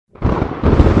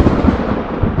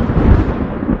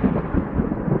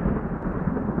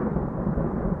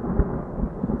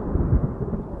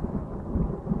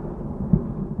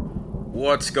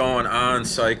What's going on,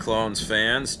 Cyclones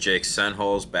fans? Jake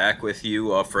Senholz back with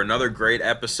you for another great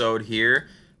episode here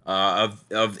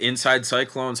of Inside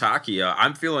Cyclones Hockey.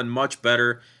 I'm feeling much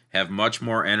better, have much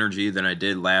more energy than I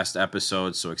did last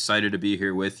episode, so excited to be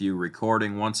here with you,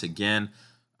 recording once again.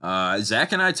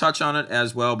 Zach and I touch on it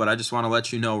as well, but I just want to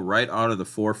let you know right out of the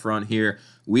forefront here,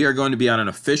 we are going to be on an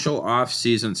official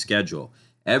off-season schedule.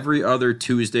 Every other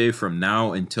Tuesday from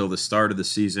now until the start of the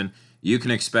season, you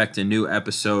can expect a new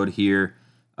episode here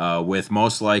with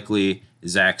most likely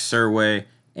Zach Surway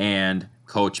and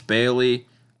Coach Bailey.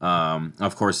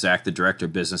 Of course, Zach, the Director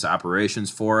of Business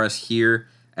Operations for us here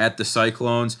at the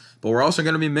Cyclones. But we're also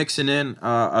going to be mixing in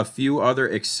a few other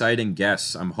exciting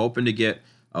guests. I'm hoping to get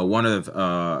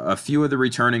a few of the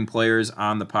returning players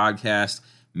on the podcast,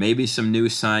 maybe some new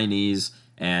signees,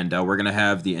 and we're going to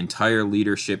have the entire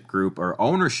leadership group, or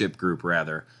ownership group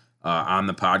rather, on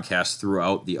the podcast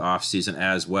throughout the offseason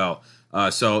as well.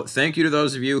 So thank you to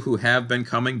those of you who have been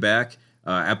coming back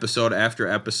episode after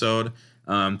episode.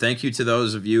 Thank you to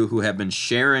those of you who have been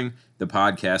sharing the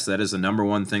podcast. That is the number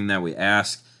one thing that we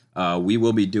ask. We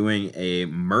will be doing a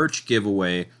merch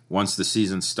giveaway once the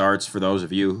season starts for those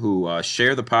of you who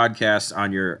share the podcast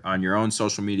on your own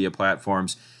social media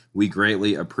platforms. We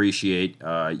greatly appreciate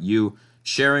you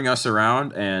sharing us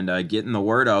around and getting the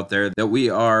word out there that we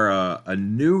are a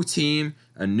new team,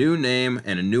 a new name,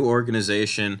 and a new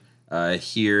organization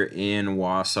here in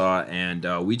Wausau.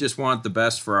 And we just want the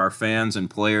best for our fans and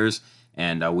players.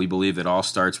 And we believe it all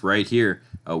starts right here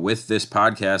with this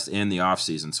podcast in the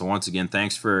offseason. So once again,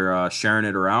 thanks for sharing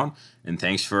it around. And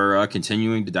thanks for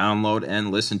continuing to download and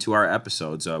listen to our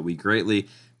episodes. We greatly,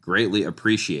 greatly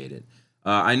appreciate it.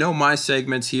 I know my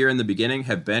segments here in the beginning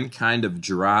have been kind of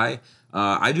dry.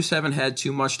 I just haven't had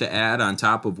too much to add on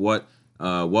top of what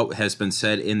has been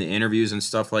said in the interviews and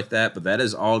stuff like that, but that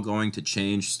is all going to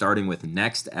change starting with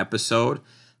next episode.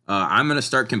 I'm going to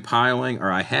start compiling,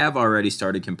 or I have already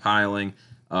started compiling,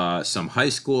 some high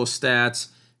school stats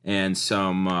and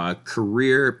some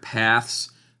career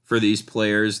paths for these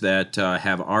players that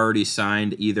have already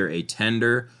signed either a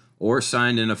tender or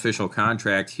signed an official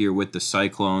contract here with the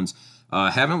Cyclones.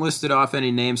 Haven't listed off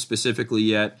any names specifically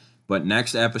yet, but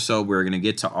next episode, we're going to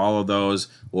get to all of those.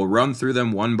 We'll run through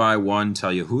them one by one,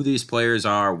 tell you who these players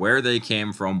are, where they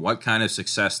came from, what kind of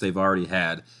success they've already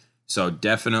had. So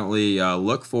definitely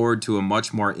look forward to a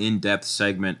much more in-depth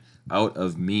segment out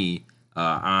of me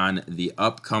on the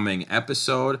upcoming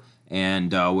episode.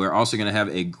 And we're also going to have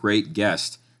a great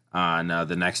guest on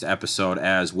the next episode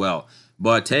as well.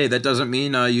 But hey, that doesn't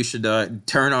mean you should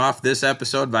turn off this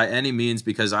episode by any means,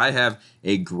 because I have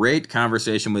a great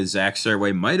conversation with Zach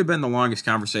Surway. Might have been the longest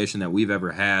conversation that we've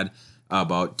ever had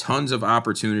about tons of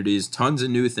opportunities, tons of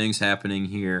new things happening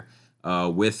here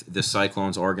with the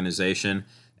Cyclones organization,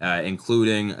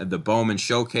 including the Bowman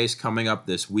Showcase coming up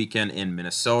this weekend in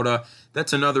Minnesota.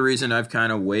 That's another reason I've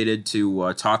kind of waited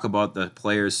to talk about the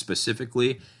players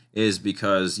specifically, is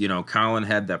because, Colin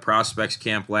had that prospects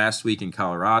camp last week in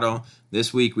Colorado.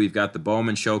 This week we've got the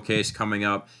Bowman Showcase coming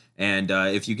up. And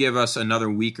if you give us another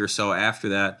week or so after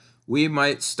that, we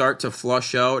might start to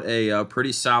flush out a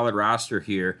pretty solid roster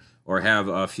here, or have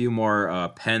a few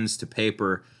more pens to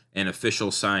paper and official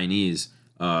signees,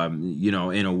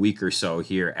 in a week or so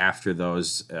here after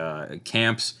those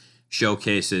camps,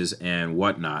 showcases, and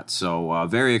whatnot. So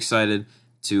very excited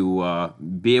to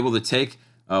be able to take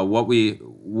what we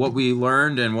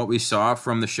learned and what we saw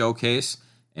from the showcase,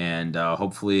 and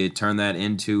hopefully turn that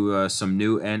into some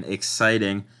new and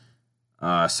exciting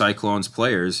Cyclones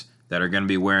players that are going to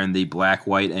be wearing the black,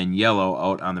 white, and yellow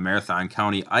out on the Marathon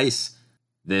County ice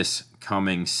this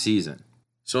coming season.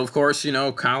 So, of course,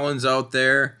 Colin's out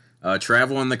there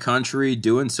traveling the country,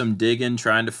 doing some digging,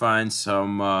 trying to find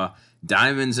some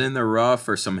diamonds in the rough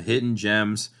or some hidden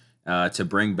gems to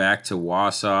bring back to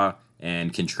Wausau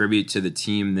and contribute to the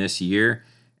team this year.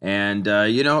 And,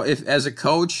 if as a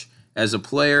coach, as a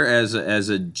player, as a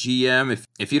GM,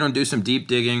 if you don't do some deep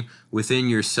digging within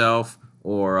yourself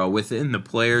or within the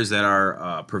players that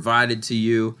are provided to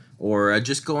you, or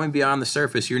just going beyond the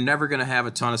surface, you're never going to have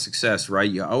a ton of success,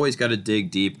 right? You always got to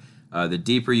dig deep. The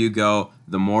deeper you go,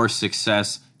 the more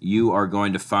success you are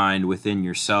going to find within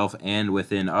yourself and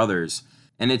within others.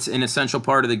 And it's an essential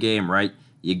part of the game, right?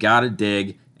 You got to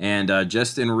dig. And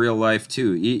just in real life,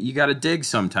 too, you got to dig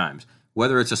sometimes.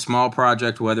 Whether it's a small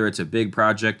project, whether it's a big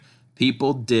project,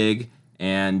 people dig,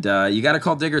 and you got to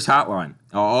call Diggers Hotline.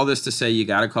 All this to say, you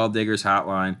got to call Diggers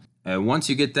Hotline. Once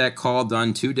you get that call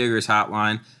done to Diggers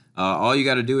Hotline, all you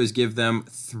got to do is give them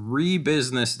 3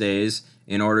 business days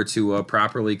in order to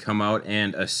properly come out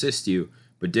and assist you.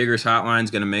 But Diggers Hotline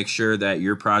is going to make sure that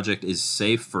your project is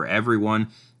safe for everyone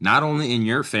not only in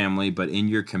your family, but in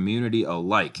your community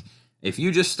alike. If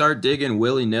you just start digging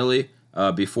willy-nilly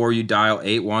before you dial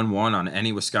 811 on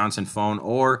any Wisconsin phone,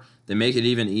 or they make it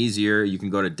even easier, you can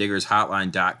go to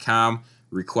diggershotline.com,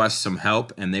 request some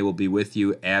help, and they will be with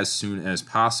you as soon as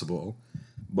possible.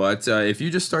 But if you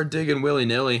just start digging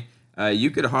willy-nilly,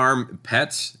 you could harm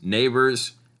pets,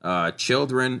 neighbors,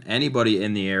 children, anybody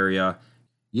in the area.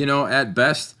 At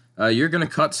best, you're going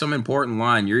to cut some important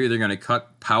line. You're either going to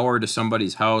cut power to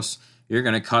somebody's house, you're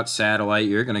going to cut satellite,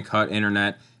 you're going to cut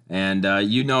internet. And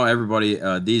everybody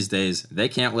these days, they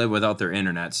can't live without their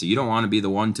internet. So you don't want to be the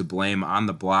one to blame on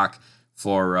the block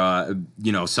for,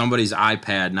 somebody's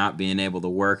iPad not being able to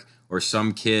work, or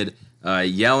some kid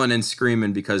yelling and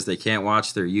screaming because they can't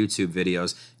watch their YouTube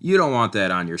videos. You don't want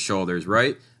that on your shoulders,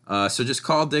 right? So just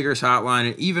call Diggers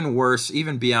Hotline. And even worse,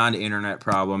 even beyond internet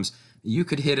problems, you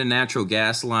could hit a natural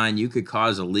gas line. You could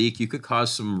cause a leak. You could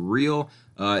cause some real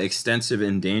extensive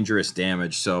and dangerous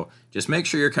damage. So just make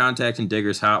sure you're contacting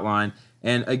Diggers Hotline.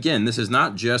 And again, this is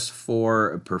not just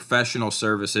for professional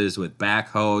services with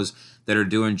backhoes that are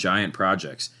doing giant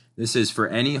projects. This is for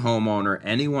any homeowner,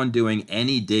 anyone doing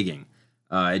any digging.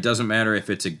 It doesn't matter if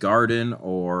it's a garden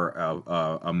or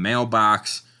a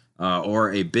mailbox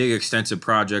or a big extensive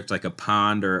project like a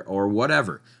pond or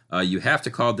whatever. You have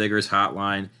to call Diggers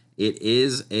Hotline. It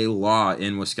is a law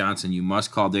in Wisconsin. You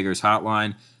must call Diggers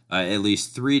Hotline at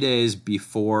least 3 days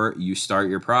before you start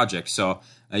your project. So,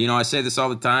 I say this all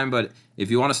the time, but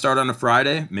if you want to start on a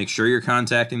Friday, make sure you're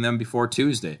contacting them before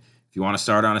Tuesday. If you want to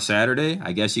start on a Saturday,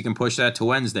 I guess you can push that to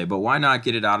Wednesday, but why not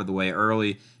get it out of the way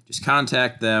early? Just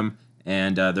contact them,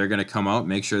 and they're going to come out,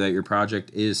 make sure that your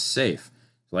project is safe.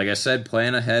 So like I said,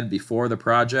 plan ahead before the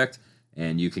project,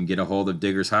 and you can get a hold of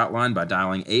Diggers Hotline by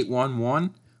dialing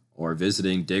 811 or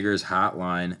visiting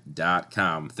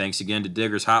diggershotline.com. Thanks again to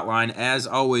Diggers Hotline, as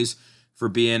always, for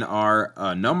being our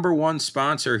number one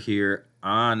sponsor here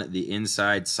on the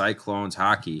Inside Cyclones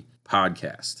Hockey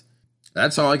podcast.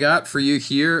 That's all I got for you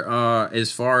here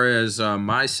as far as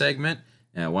my segment.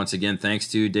 Once again, thanks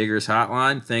to Diggers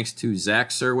Hotline. Thanks to Zach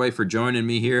Surway for joining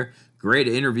me here. Great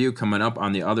interview coming up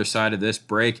on the other side of this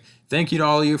break. Thank you to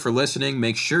all of you for listening.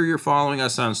 Make sure you're following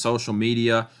us on social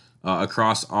media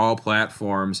across all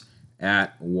platforms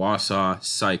at Wausau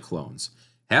Cyclones.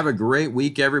 Have a great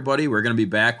week, everybody. We're going to be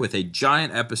back with a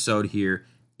giant episode here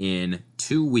in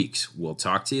 2 weeks. We'll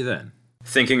talk to you then.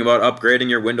 Thinking about upgrading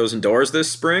your windows and doors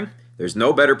this spring? There's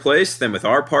no better place than with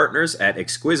our partners at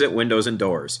Exquisite Windows and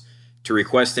Doors. To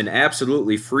request an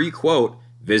absolutely free quote,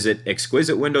 visit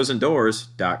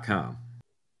exquisitewindowsanddoors.com.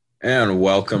 And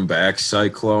welcome back,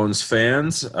 Cyclones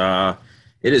fans.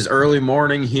 It is early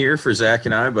morning here for Zach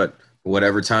and I, but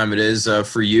whatever time it is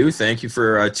for you, thank you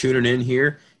for tuning in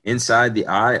here inside the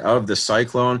eye of the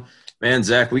Cyclone. Man,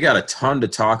 Zach, we got a ton to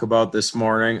talk about this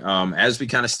morning. As we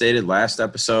kind of stated last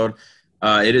episode,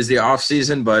 it is the off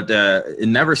season, but it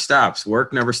never stops.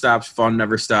 Work never stops. Fun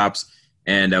never stops.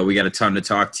 And we got a ton to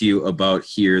talk to you about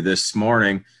here this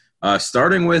morning,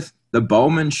 starting with the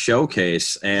Bowman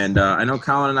Showcase. And I know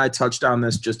Colin and I touched on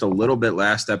this just a little bit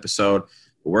last episode,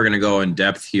 but we're going to go in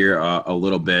depth here a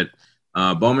little bit.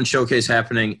 Bowman Showcase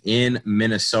happening in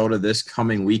Minnesota this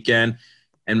coming weekend.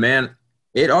 And, man,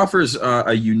 it offers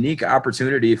a unique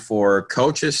opportunity for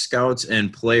coaches, scouts,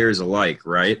 and players alike,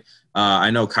 right? I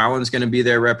know Colin's going to be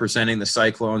there representing the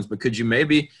Cyclones, but could you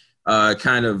maybe work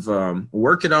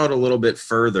it out a little bit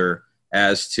further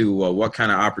as to what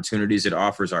kind of opportunities it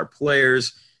offers our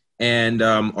players and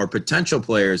or potential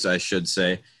players, I should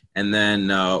say, and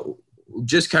then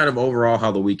just kind of overall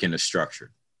how the weekend is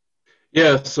structured?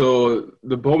 Yeah, so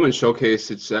the Bowman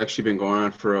Showcase, it's actually been going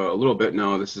on for a little bit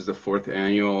now. This is the fourth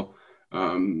annual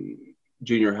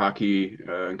junior hockey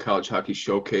and college hockey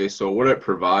showcase. So what it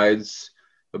provides,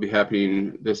 it'll be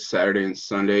happening this Saturday and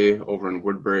Sunday over in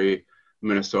Woodbury,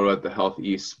 Minnesota at the Health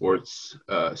East Sports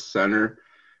Center.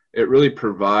 It really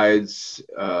provides,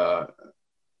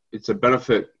 it's a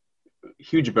benefit,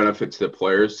 huge benefit to the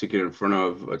players to get in front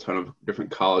of a ton of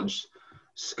different college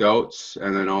scouts,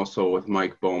 and then also with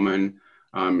Mike Bowman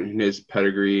and his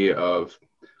pedigree of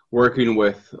working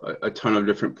with a ton of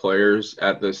different players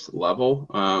at this level.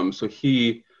 So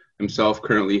he himself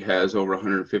currently has over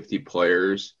 150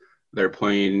 players that are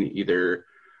playing either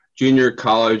junior,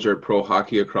 college, or pro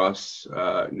hockey across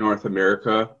North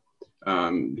America.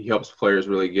 He helps players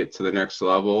really get to the next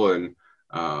level and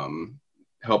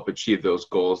help achieve those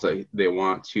goals that they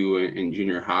want to in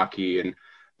junior hockey. And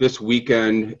this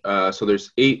weekend, so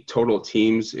there's 8 total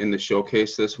teams in the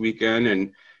showcase this weekend,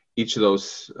 and each of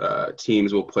those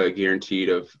teams will play a guaranteed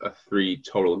of 3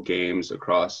 total games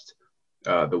across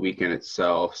the weekend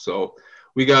itself. So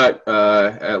we got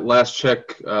at last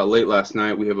check late last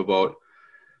night, we have about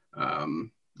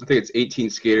I think it's 18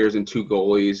 skaters and 2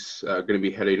 goalies going to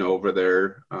be heading over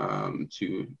there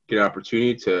to get an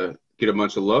opportunity to get a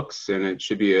bunch of looks, and it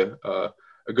should be a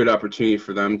good opportunity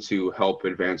for them to help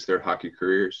advance their hockey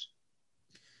careers.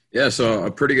 Yeah, so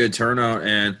a pretty good turnout.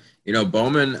 And,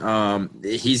 Bowman,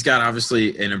 he's got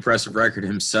obviously an impressive record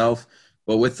himself,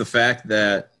 but with the fact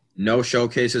that no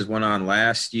showcases went on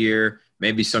last year,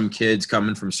 maybe some kids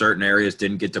coming from certain areas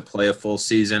didn't get to play a full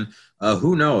season.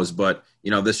 Who knows? But,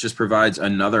 this just provides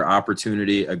another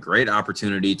opportunity, a great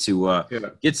opportunity to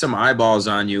get some eyeballs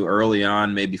on you early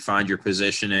on, maybe find your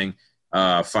positioning,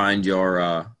 find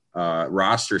your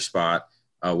roster spot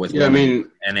with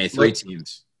NA3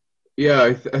 teams.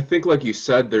 Yeah, I think like you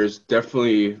said, there's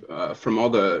definitely from all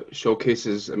the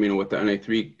showcases, with the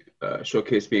NA3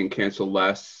 showcase being canceled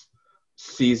last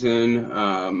season,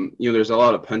 there's a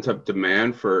lot of pent-up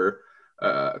demand for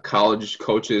college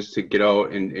coaches to get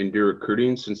out and do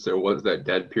recruiting, since there was that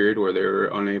dead period where they were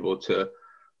unable to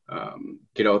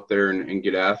get out there and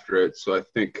get after it. So I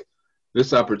think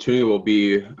this opportunity will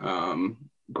be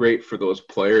great for those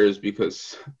players,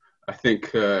 because I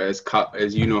think as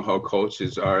you know how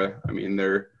coaches are,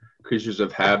 they're creatures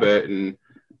of habit, and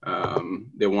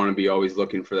they want to be always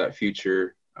looking for that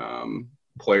future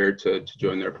player to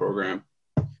join their program.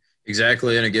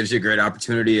 Exactly, and it gives you a great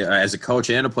opportunity as a coach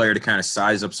and a player to kind of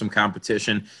size up some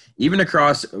competition, even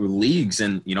across leagues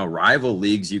and, rival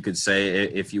leagues, you could say,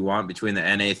 if you want, between the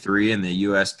NA3 and the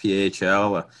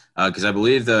USPHL, because I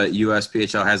believe the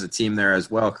USPHL has a team there as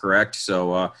well, correct?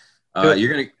 So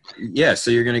you're gonna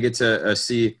get to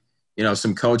see,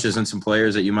 some coaches and some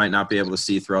players that you might not be able to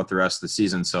see throughout the rest of the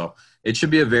season. So it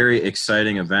should be a very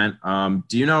exciting event.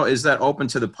 Do you know, is that open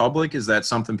to the public? Is that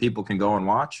something people can go and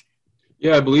watch?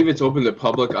 Yeah, I believe it's open to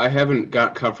public. I haven't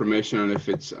got confirmation on if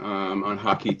it's on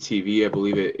Hockey TV. I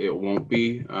believe it won't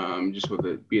be, just with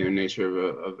it being the nature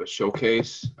of a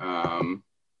showcase.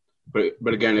 But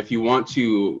again, if you want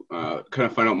to kind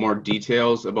of find out more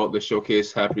details about the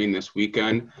showcase happening this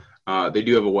weekend, they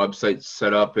do have a website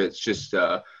set up. It's just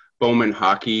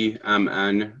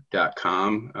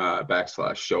bowmanhockeymn.com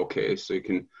 /showcase. So you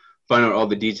can find out all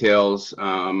the details,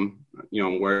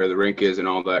 where the rink is and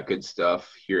all that good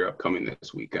stuff here upcoming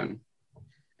this weekend.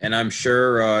 And I'm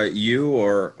sure you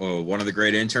or one of the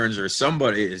great interns or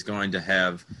somebody is going to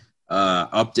have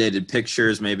updated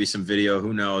pictures, maybe some video,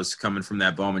 who knows, coming from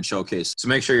that Bowman Showcase. So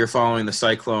make sure you're following the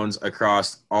Cyclones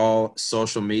across all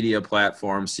social media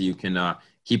platforms so you can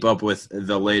keep up with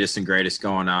the latest and greatest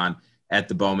going on at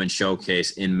the Bowman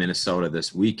Showcase in Minnesota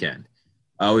this weekend.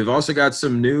 We've also got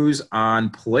some news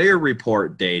on player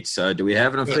report dates. Do we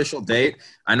have an official date?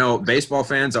 I know baseball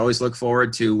fans always look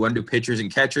forward to when do pitchers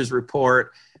and catchers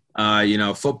report.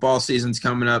 Football season's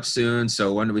coming up soon,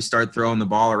 so when do we start throwing the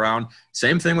ball around?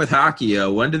 Same thing with hockey.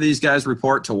 When do these guys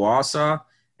report to Wausau,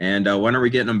 and when are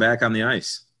we getting them back on the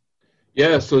ice?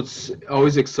 Yeah, so it's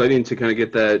always exciting to kind of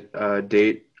get that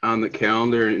date on the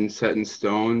calendar and set in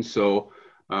stone. So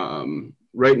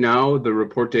right now,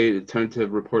 the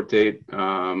tentative report date is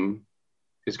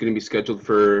going to be scheduled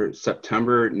for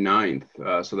September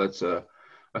 9th. So that's a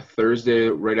Thursday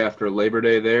right after Labor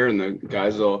Day there, and the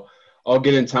guys will all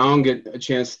get in town, get a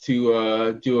chance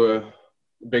to do a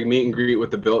big meet and greet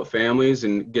with the Billet families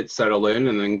and get settled in,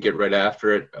 and then get right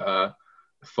after it the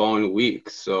following week.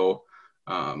 So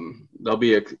that'll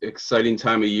be an exciting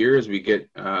time of year as we get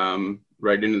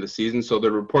right into the season. So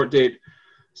the report date,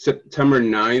 September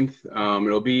 9th,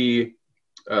 it'll be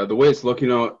the way it's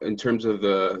looking out in terms of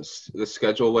the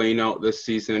schedule laying out this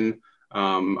season.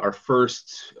 Our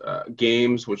first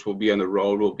games, which will be on the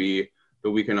road, will be the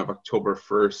weekend of October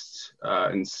 1st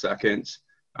and 2nd.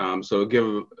 So it'll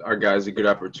give our guys a good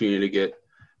opportunity to get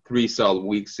 3 solid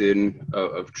weeks in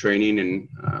of training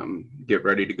and get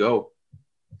ready to go.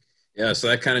 Yeah, so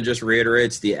that kind of just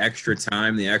reiterates the extra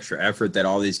time, the extra effort that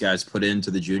all these guys put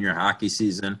into the junior hockey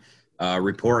season.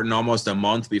 Reporting almost a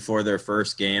month before their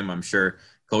first game. I'm sure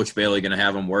Coach Bailey going to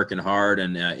have them working hard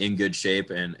and in good shape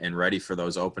and ready for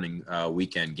those opening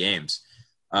weekend games.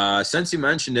 Since you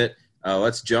mentioned it,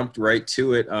 let's jump right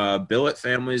to it. Billet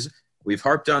families, we've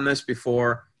harped on this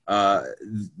before.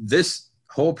 This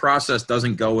whole process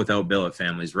doesn't go without billet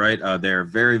families, right? They're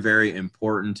very, very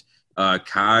important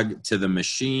cog to the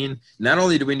machine. Not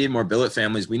only do we need more billet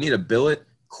families, we need a billet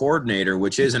coordinator,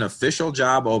 which is an official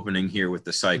job opening here with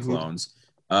the Cyclones.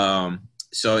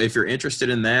 So if you're interested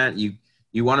in that,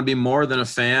 you want to be more than a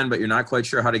fan, but you're not quite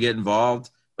sure how to get involved,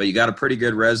 but you got a pretty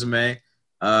good resume,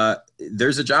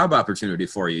 there's a job opportunity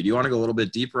for you. Do you want to go a little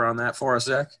bit deeper on that for us,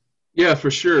 Zach? Yeah,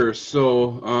 for sure. So,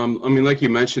 like you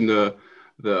mentioned, the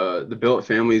the Billet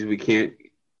families, we can't.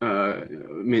 I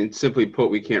mean, simply put,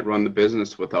 we can't run the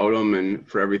business without them, and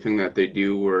for everything that they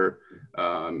do, we're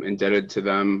indebted to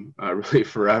them really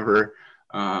forever.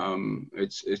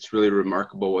 It's really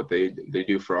remarkable what they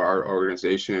do for our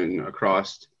organization and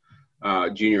across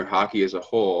junior hockey as a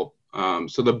whole.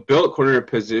 So the Billet coordinator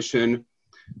position,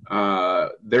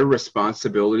 their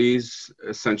responsibilities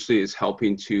essentially is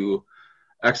helping to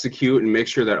execute and make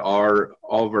sure that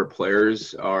all of our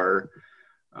players are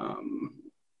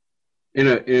in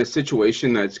a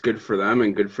situation that's good for them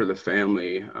and good for the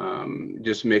family.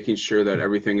 Just making sure that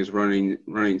everything is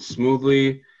running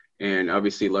smoothly, and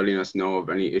obviously letting us know of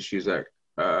any issues that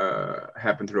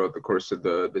happen throughout the course of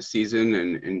the season,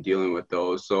 and dealing with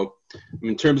those. So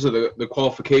in terms of the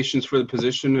qualifications for the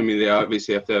position, I mean, they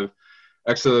obviously have to have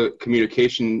excellent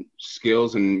communication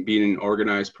skills and being an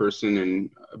organized person and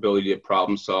ability to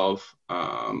problem solve,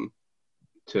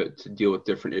 to deal with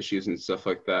different issues and stuff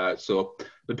like that. So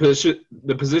the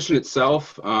position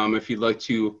itself, if you'd like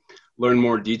to learn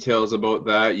more details about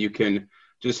that, you can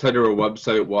just head to our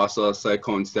website,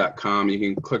 wausaucyclones.com. You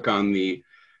can click on the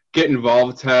Get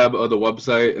Involved tab of the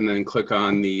website, and then click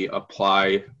on the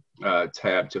Apply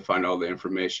tab to find all the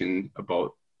information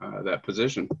about that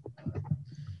position.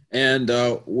 And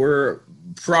we're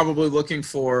probably looking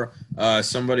for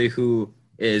somebody who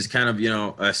is kind of,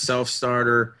 a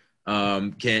self-starter,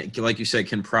 can, like you said,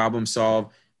 can problem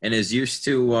solve, and is used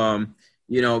to,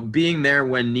 being there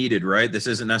when needed, right? This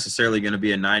isn't necessarily going to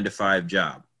be a 9-to-5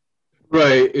 job.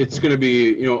 Right. It's going to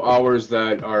be, hours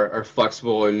that are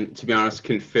flexible and, to be honest,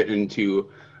 can fit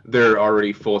into their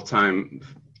already full-time,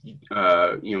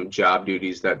 job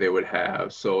duties that they would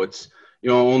have. So it's,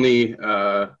 only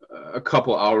a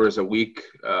couple hours a week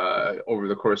over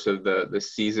the course of the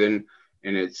season,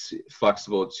 and it's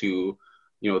flexible to,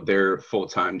 their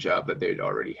full-time job that they'd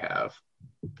already have.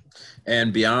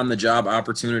 And beyond the job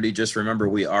opportunity, just remember,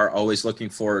 we are always looking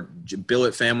for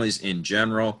billet families in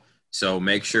general. So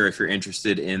make sure, if you're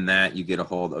interested in that, you get a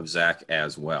hold of Zach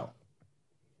as well.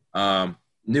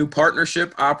 New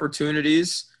partnership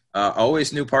opportunities,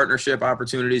 always new partnership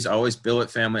opportunities, always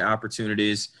billet family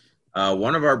opportunities.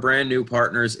 One of our brand new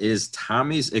partners is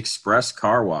Tommy's Express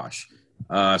Car Wash.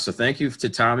 So thank you to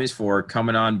Tommy's for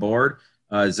coming on board.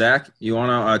 Zach, you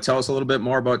want to tell us a little bit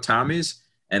more about Tommy's,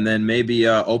 and then maybe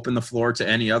open the floor to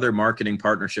any other marketing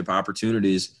partnership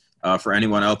opportunities for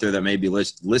anyone out there that may be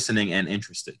listening and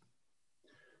interested.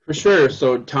 For sure.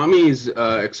 So Tommy's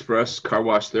Express Car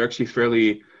Wash, they're actually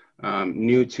fairly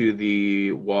new to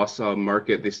the Wausau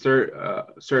market. They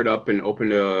started up and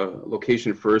opened a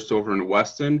location first over in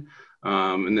Weston.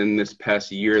 And then this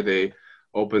past year, they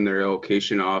opened their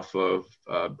location off of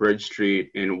Bridge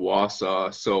Street in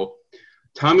Wausau. So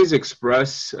Tommy's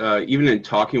Express, even in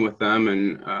talking with them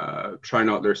and trying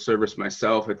out their service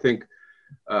myself, I think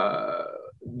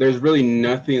there's really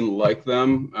nothing like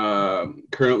them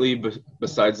currently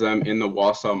besides them in the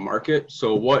Wausau market.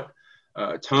 So what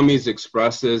Tommy's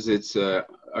Express is, it's a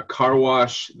car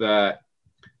wash that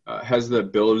has the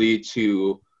ability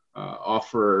to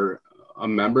offer a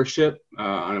membership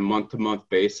on a month-to-month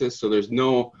basis. So there's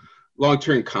no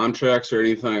long-term contracts or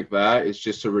anything like that. It's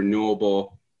just a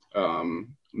renewable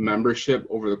membership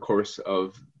over the course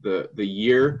of the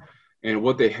year. And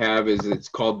what they have is, it's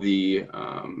called the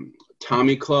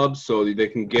Tommy Club. So they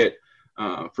can get,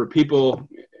 for people,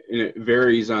 and it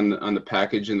varies on the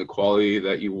package and the quality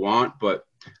that you want, but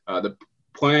the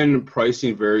plan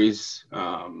pricing varies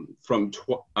from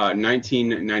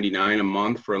 $19.99 a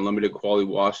month for unlimited quality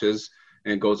washes,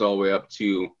 and it goes all the way up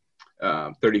to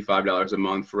 $35 a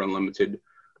month for unlimited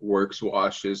works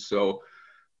washes. So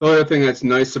the other thing that's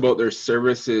nice about their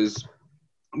service is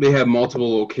they have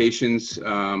multiple locations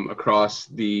across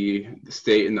the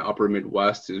state in the upper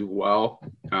Midwest as well.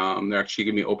 They're actually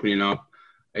going to be opening up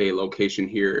a location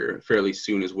here fairly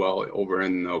soon as well over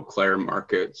in the Eau Claire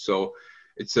market. So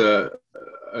it's a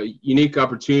unique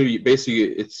opportunity. Basically,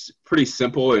 it's pretty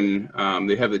simple, and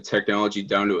they have the technology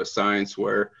down to a science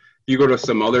where if you go to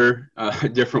some other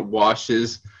different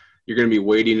washes, you're going to be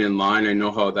waiting in line. I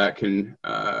know how that can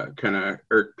kind of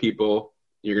irk people.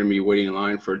 You're going to be waiting in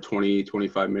line for 20,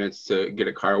 25 minutes to get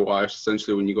a car wash.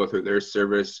 Essentially, when you go through their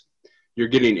service, you're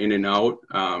getting in and out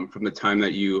from the time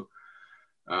that you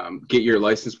get your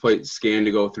license plate scanned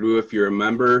to go through if you're a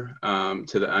member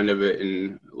to the end of it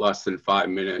in less than 5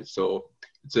 minutes. So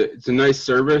it's a nice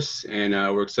service, and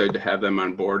we're excited to have them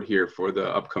on board here for the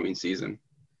upcoming season.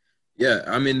 Yeah,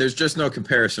 I mean, there's just no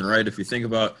comparison, right? If you think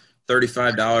about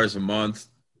 $35 a month,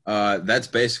 that's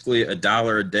basically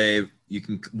 $1 a day. You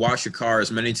can wash your car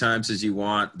as many times as you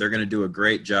want. They're going to do a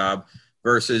great job.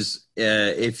 versus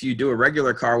if you do a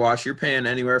regular car wash, you're paying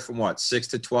anywhere from $6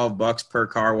 to $12 per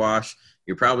car wash.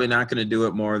 You're probably not going to do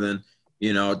it more than,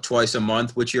 twice a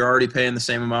month, which you're already paying the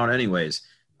same amount anyways.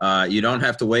 You don't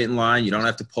have to wait in line. You don't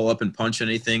have to pull up and punch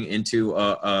anything into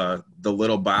the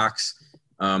little box,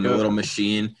 the little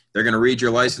machine. They're going to read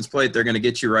your license plate. They're going to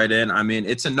get you right in. I mean,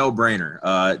 it's a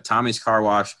no-brainer. Tommy's Car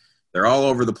Wash, they're all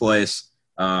over the place.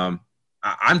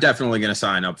 I'm definitely going to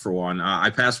sign up for one. I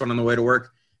pass one on the way to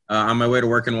work, on my way to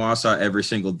work in Wausau every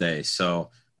single day. So,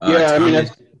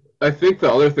 I think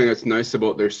the other thing that's nice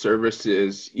about their service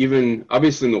is even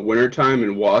obviously in the wintertime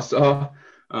in Wausau,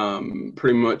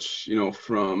 pretty much,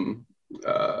 from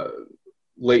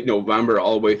late November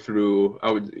all the way through,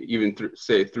 I would even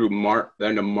say through the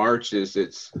end of March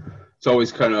it's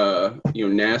always kind of,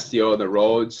 nasty out on the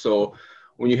road. So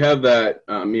when you have that,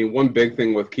 one big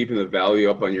thing with keeping the value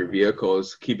up on your vehicle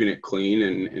is keeping it clean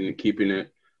and keeping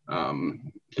it,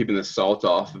 keeping the salt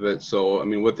off of it. So,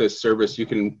 with this service, you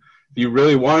can, if you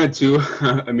really wanted to,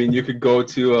 you could go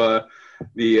to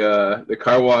the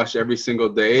car wash every single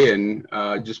day and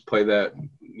just play that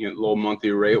low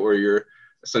monthly rate where you're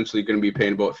essentially going to be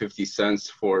paying about 50 cents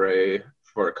for a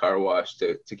car wash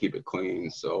to keep it clean.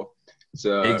 So it's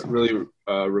a really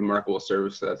remarkable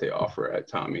service that they offer at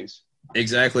Tommy's.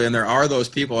 Exactly, and there are those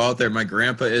people out there. My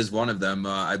grandpa is one of them.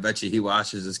 I bet you he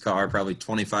washes his car probably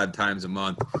 25 times a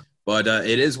month. But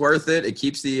it is worth it. It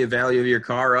keeps the value of your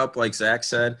car up, like Zach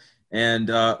said. And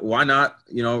why not,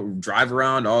 drive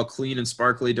around all clean and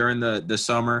sparkly during the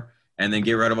summer and then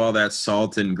get rid of all that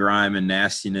salt and grime and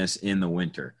nastiness in the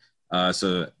winter.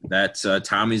 So that's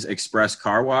Tommy's Express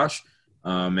Car Wash.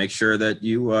 Make sure that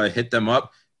you hit them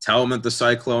up. Tell them that the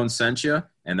Cyclone sent you,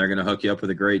 and they're going to hook you up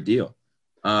with a great deal.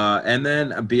 And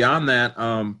then beyond that,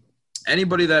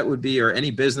 anybody that would be, or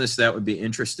any business that would be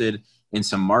interested in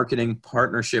some marketing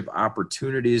partnership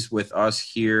opportunities with us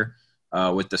here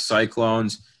with the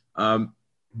Cyclones,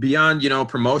 beyond,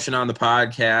 promotion on the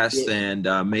podcast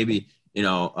and maybe,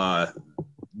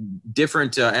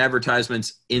 different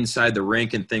advertisements inside the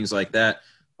rink and things like that.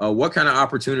 What kind of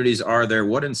opportunities are there?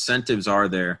 What incentives are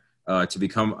there to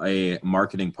become a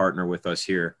marketing partner with us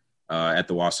here at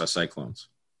the Wausau Cyclones?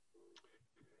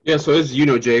 Yeah, so as you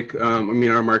know, Jake, our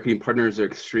marketing partners are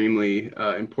extremely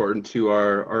important to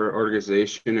our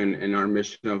organization and our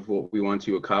mission of what we want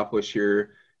to accomplish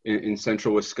here in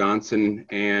central Wisconsin.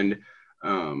 And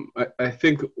I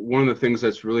think one of the things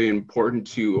that's really important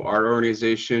to our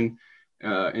organization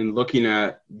in looking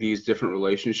at these different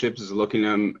relationships is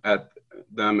looking at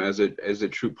them as a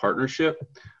true partnership.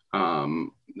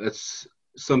 That's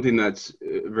something that's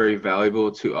very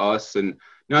valuable to us, and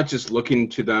not just looking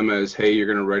to them as, hey, you're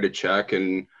going to write a check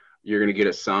and you're going to get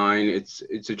a sign. It's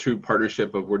a true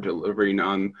partnership of we're delivering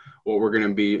on what we're going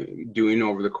to be doing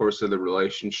over the course of the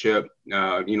relationship.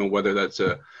 Whether that's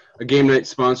a game night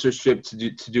sponsorship to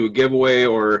do a giveaway,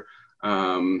 or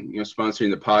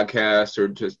sponsoring the podcast, or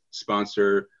to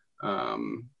sponsor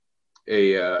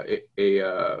a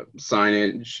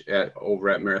signage over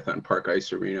at Marathon Park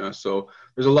Ice Arena. So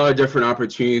there's a lot of different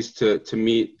opportunities to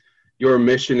meet your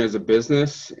mission as a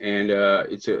business, and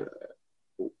it's a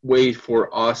way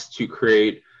for us to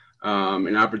create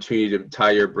an opportunity to tie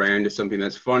your brand to something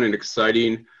that's fun and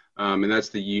exciting, and that's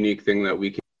the unique thing that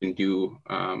we can do,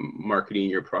 marketing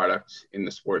your product in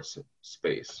the sports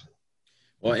space.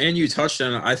 Well, and you touched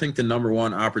on, I think, the number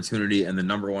one opportunity and the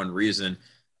number one reason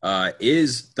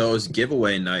is those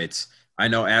giveaway nights. I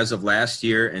know as of last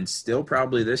year and still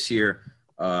probably this year,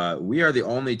 we are the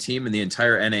only team in the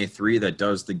entire NA3 that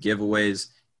does the giveaways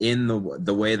in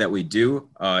the way that we do,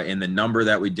 in the number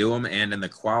that we do them, and in the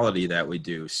quality that we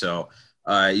do. So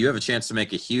you have a chance to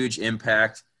make a huge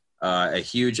impact, a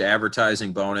huge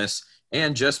advertising bonus,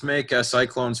 and just make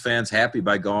Cyclones fans happy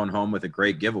by going home with a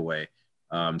great giveaway.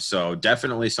 So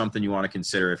definitely something you want to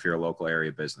consider if you're a local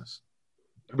area business.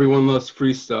 Everyone loves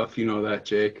free stuff. You know that,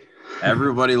 Jake.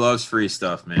 Everybody loves free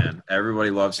stuff, man. Everybody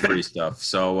loves free stuff.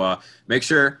 So make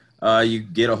sure you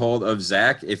get a hold of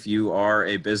Zach if you are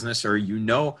a business, or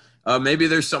maybe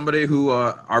there's somebody who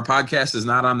our podcast is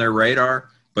not on their radar,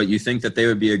 but you think that they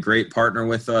would be a great partner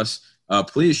with us.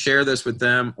 Please share this with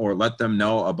them or let them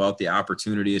know about the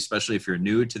opportunity, especially if you're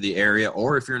new to the area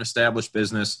or if you're an established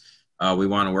business. We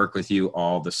want to work with you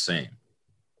all the same.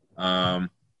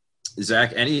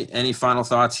 Zach, any final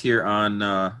thoughts here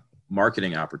on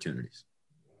marketing opportunities?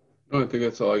 No, I think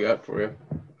that's all I got for you.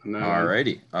 All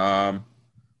righty.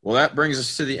 Well, that brings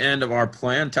us to the end of our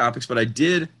planned topics, but I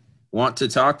did want to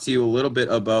talk to you a little bit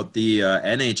about the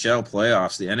NHL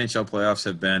playoffs. The NHL playoffs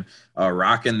have been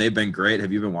rocking. They've been great.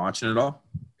 Have you been watching it all?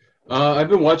 I've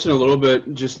been watching a little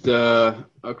bit just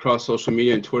across social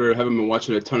media and Twitter. I haven't been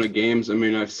watching a ton of games. I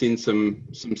mean, I've seen some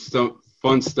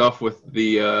fun stuff with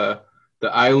the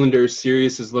Islanders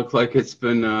series. Has looked like it's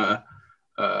been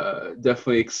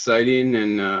definitely exciting,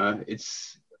 and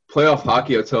it's playoff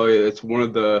hockey. I'll tell you, it's one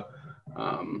of the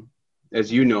um, as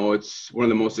you know, it's one of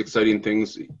the most exciting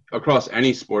things across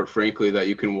any sport, frankly, that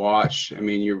you can watch. I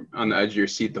mean, you're on the edge of your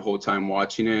seat the whole time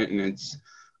watching it, and it's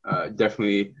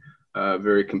definitely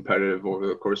very competitive over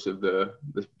the course of the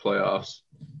playoffs.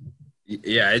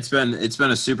 Yeah, it's been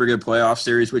a super good playoff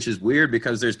series, which is weird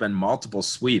because there's been multiple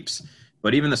sweeps,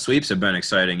 but even the sweeps have been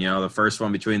exciting. You know, the first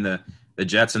one between the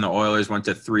Jets and the Oilers went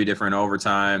to 3 different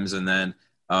overtimes, and then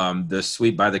the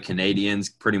sweep by the Canadians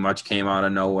pretty much came out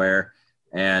of nowhere.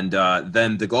 And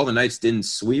then the Golden Knights didn't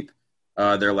sweep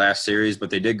their last series, but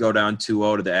they did go down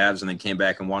 2-0 to the Avs and then came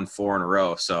back and won 4 in a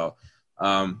row. So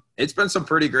it's been some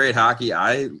pretty great hockey.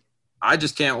 I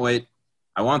just can't wait.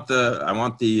 I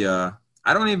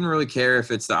don't even really care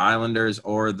if it's the Islanders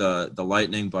or the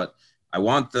Lightning, but I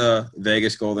want the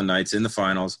Vegas Golden Knights in the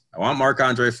finals. I want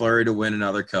Marc-Andre Fleury to win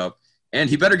another cup. And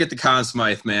he better get the Conn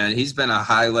Smythe, man. He's been a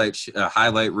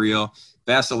highlight reel.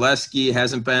 Vasilevsky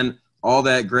hasn't been all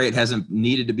that great, hasn't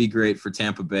needed to be great for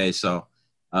Tampa Bay. So,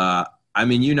 I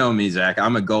mean, you know me, Zach.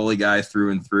 I'm a goalie guy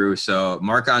through and through. So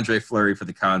Marc-Andre Fleury for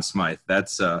the Conn Smythe.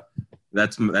 That's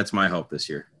my hope this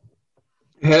year.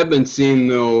 I have been seeing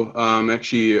though,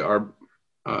 actually our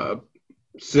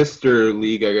sister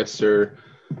league, I guess, or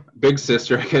big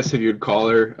sister, I guess if you'd call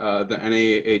her, the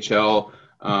NAHL.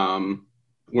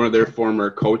 One of their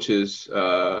former coaches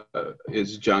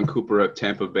is John Cooper at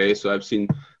Tampa Bay. So I've seen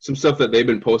some stuff that they've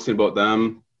been posting about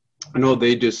them. I know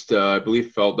they just, I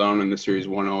believe, fell down in the series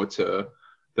 1-0 to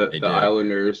the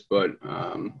Islanders. But,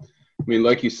 I mean,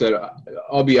 like you said,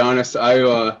 I'll be honest,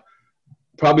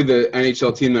 probably the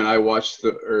NHL team that I watched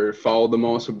or followed the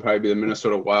most would probably be the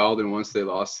Minnesota Wild. And once they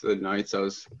lost to the Knights, I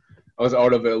was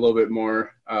out of it a little bit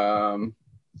more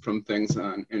from things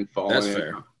and following. That's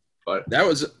fair. But that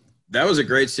was a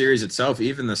great series itself.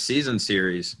 Even the season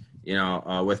series, you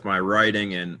know, with my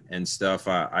writing and stuff,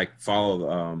 I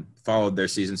followed their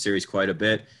season series quite a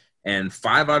bit. And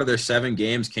 5 out of their 7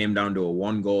 games came down to a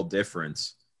 1-goal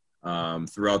difference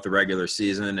throughout the regular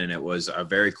season, and it was a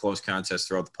very close contest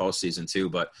throughout the postseason too.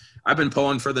 But I've been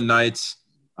pulling for the Knights.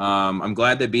 I'm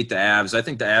glad they beat the Avs. I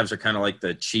think the Avs are kind of like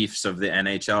the Chiefs of the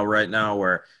NHL right now,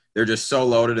 where they're just so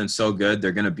loaded and so good.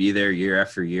 They're going to be there year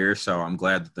after year. So I'm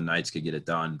glad that the Knights could get it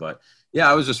done. But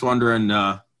yeah, I was just wondering,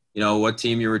 you know, what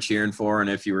team you were cheering for and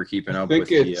if you were keeping up with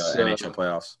the NHL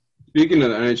playoffs. Speaking of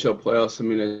the NHL playoffs, I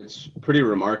mean, it's pretty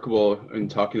remarkable in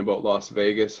talking about Las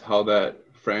Vegas, how that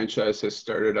franchise has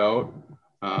started out.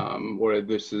 Where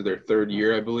this is their 3rd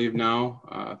year, I believe now,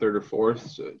 3rd or 4th.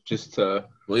 So just to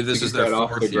believe this is their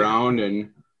 4th off the ground and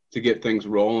to get things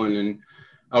rolling. And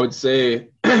I would say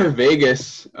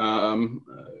Vegas,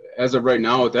 as of right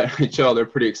now with the NHL, they're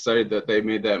pretty excited that they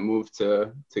made that move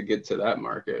to get to that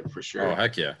market for sure. Oh,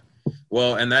 heck yeah.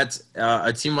 Well, and that's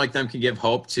a team like them can give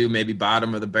hope to maybe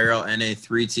bottom of the barrel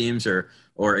NA3 teams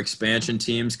or expansion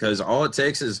teams, because all it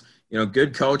takes is, you know,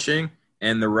 good coaching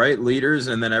and the right leaders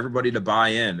and then everybody to buy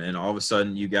in. And all of a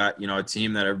sudden you got, you know, a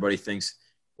team that everybody thinks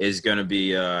is going to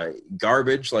be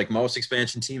garbage, like most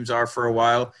expansion teams are for a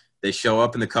while. They show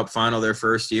up in the Cup final their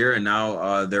first year, and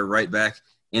now they're right back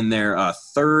in their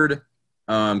 3rd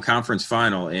conference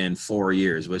final in 4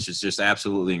 years, which is just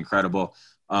absolutely incredible.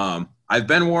 I've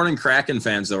been warning Kraken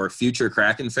fans, though, or future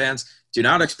Kraken fans, do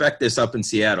not expect this up in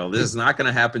Seattle. This is not going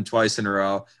to happen twice in a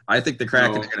row. I think the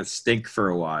Kraken are going to stink for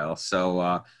a while.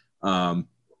 So,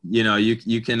 you know,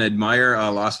 you can admire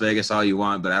Las Vegas all you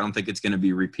want, but I don't think it's going to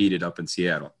be repeated up in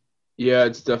Seattle. Yeah,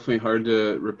 it's definitely hard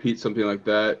to repeat something like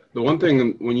that. The one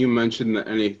thing when you mentioned the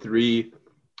NA3,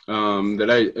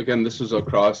 this was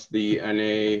across the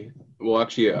NA. Well,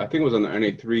 actually, I think it was on the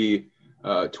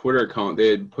NA3 Twitter account. They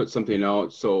had put something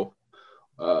out. So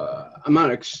I'm not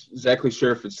exactly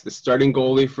sure if it's the starting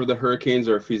goalie for the Hurricanes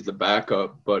or if he's the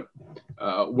backup. But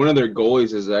one of their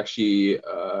goalies is actually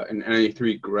an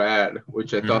NA3 grad,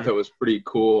 which I thought that was pretty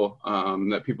cool.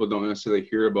 That people don't necessarily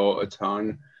hear about a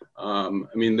ton. I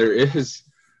mean, there is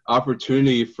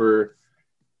opportunity for,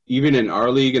 even in our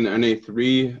league in the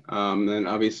NA3, then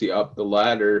obviously up the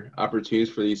ladder, opportunities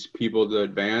for these people to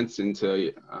advance and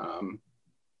to,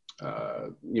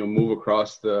 move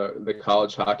across the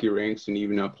college hockey ranks and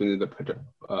even up into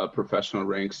the professional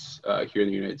ranks here in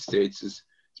the United States. It's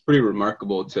pretty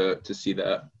remarkable to see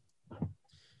that.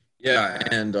 Yeah,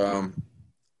 and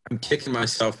I'm kicking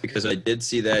myself because I did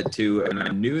see that too, and I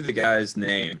knew the guy's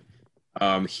name.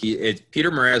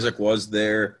 Peter Mrazek was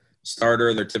there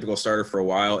starter, their typical starter for a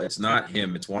while. It's not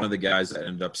him. It's one of the guys that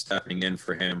ended up stepping in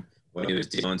for him when he was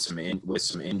dealing with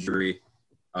some injury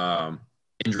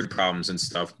problems and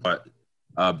stuff. But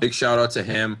big shout out to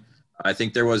him. I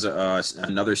think there was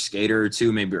another skater or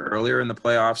two maybe earlier in the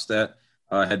playoffs that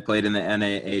had played in the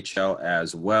NAHL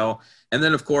as well. And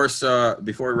then, of course,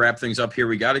 before we wrap things up here,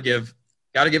 we got to give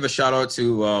a shout out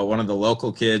to one of the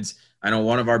local kids. I know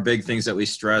one of our big things that we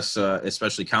stress,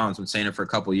 especially Colin's been saying it for a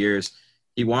couple of years,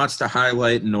 he wants to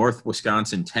highlight North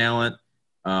Wisconsin talent,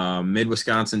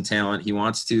 mid-Wisconsin talent. He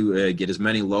wants to get as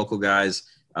many local guys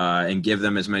and give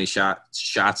them as many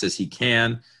shots as he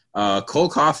can. Cole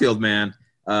Caulfield, man,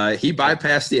 he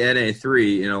bypassed the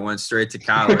NA3, went straight to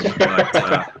college.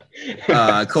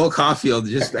 But Cole Caulfield,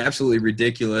 just absolutely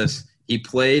ridiculous. He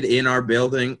played in our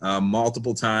building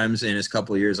multiple times in his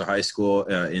couple of years of high school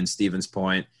in Stevens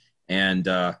Point. And,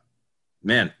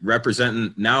 man,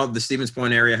 representing – now the Stevens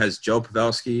Point area has Joe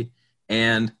Pavelski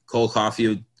and Cole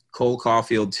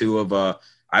Caulfield, two of,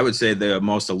 I would say, the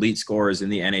most elite scorers in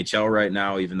the NHL right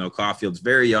now, even though Caulfield's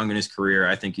very young in his career.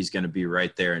 I think he's going to be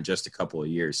right there in just a couple of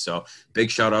years. So big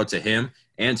shout-out to him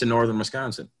and to Northern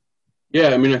Wisconsin.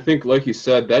 Yeah, I mean, I think, like you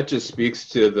said, that just speaks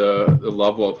to the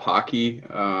level of hockey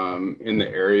in the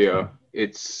area.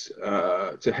 It's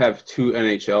to have two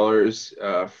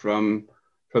NHLers from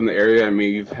the area. I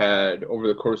mean, you've had, over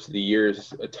the course of the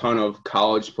years, a ton of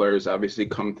college players obviously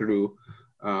come through,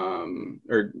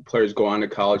 or players go on to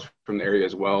college from the area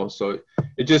as well. So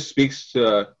it just speaks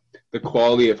to the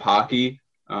quality of hockey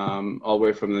all the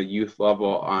way from the youth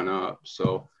level on up.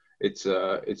 So it's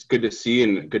good to see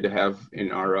and good to have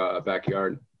in our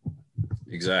backyard.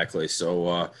 Exactly.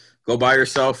 So go buy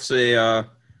yourself a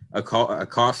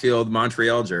Caulfield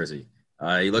Montreal jersey.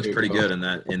 He looks pretty good in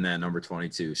that number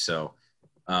 22. So,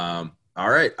 all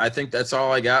right. I think that's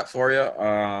all I got for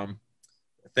you.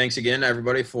 Thanks again,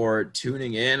 everybody, for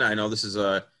tuning in. I know this is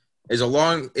a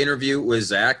long interview with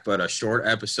Zach, but a short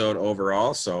episode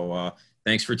overall. So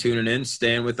thanks for tuning in.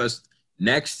 Staying with us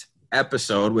next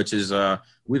episode, which is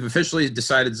we've officially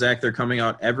decided, Zach, they're coming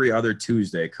out every other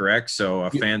Tuesday, correct? So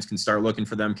fans can start looking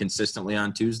for them consistently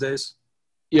on Tuesdays?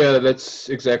 Yeah, that's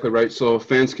exactly right. So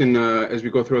fans can, as we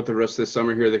go throughout the rest of the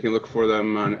summer here, they can look for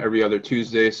them on every other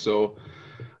Tuesday. So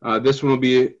this one will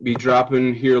be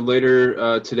dropping here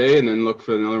later today, and then look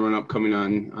for another one upcoming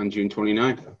on June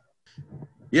 29th.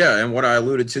 Yeah, and what I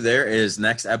alluded to there is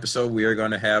next episode we are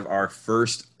going to have our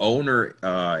first owner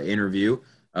interview.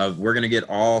 We're going to get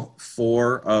all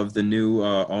 4 of the new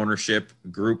ownership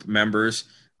group members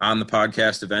on the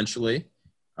podcast eventually.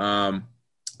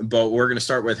 But we're going to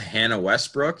start with Hannah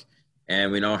Westbrook.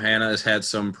 And we know Hannah has had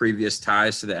some previous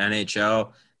ties to the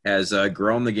NHL, has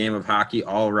grown the game of hockey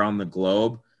all around the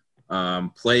globe,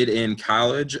 played in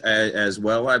college as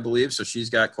well, I believe. So she's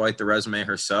got quite the resume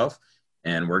herself.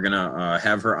 And we're going to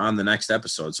have her on the next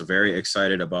episode. So very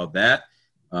excited about that.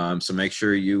 So make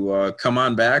sure you come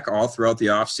on back all throughout the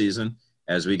off season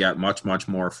as we got much, much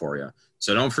more for you.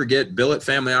 So don't forget Billet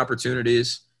Family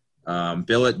Opportunities,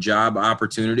 Billet Job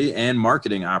Opportunity, and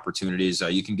Marketing Opportunities.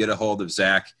 You can get a hold of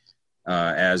Zach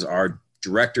as our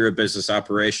Director of Business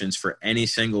Operations for any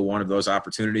single one of those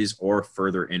opportunities or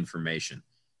further information.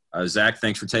 Zach,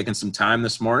 thanks for taking some time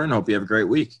this morning. Hope you have a great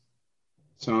week.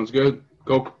 Sounds good.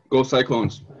 Go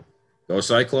Cyclones. Go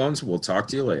Cyclones. We'll talk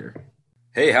to you later.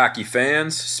 Hey, hockey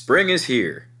fans, spring is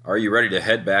here. Are you ready to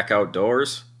head back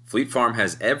outdoors? Fleet Farm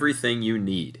has everything you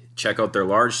need. Check out their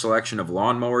large selection of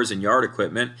lawnmowers and yard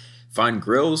equipment. Find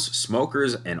grills,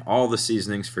 smokers, and all the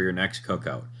seasonings for your next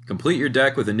cookout. Complete your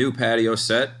deck with a new patio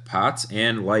set, pots,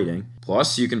 and lighting.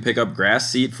 Plus, you can pick up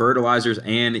grass seed fertilizers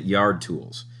and yard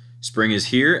tools. Spring is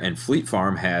here, and Fleet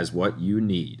Farm has what you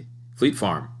need. Fleet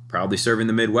Farm, proudly serving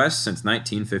the Midwest since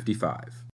 1955.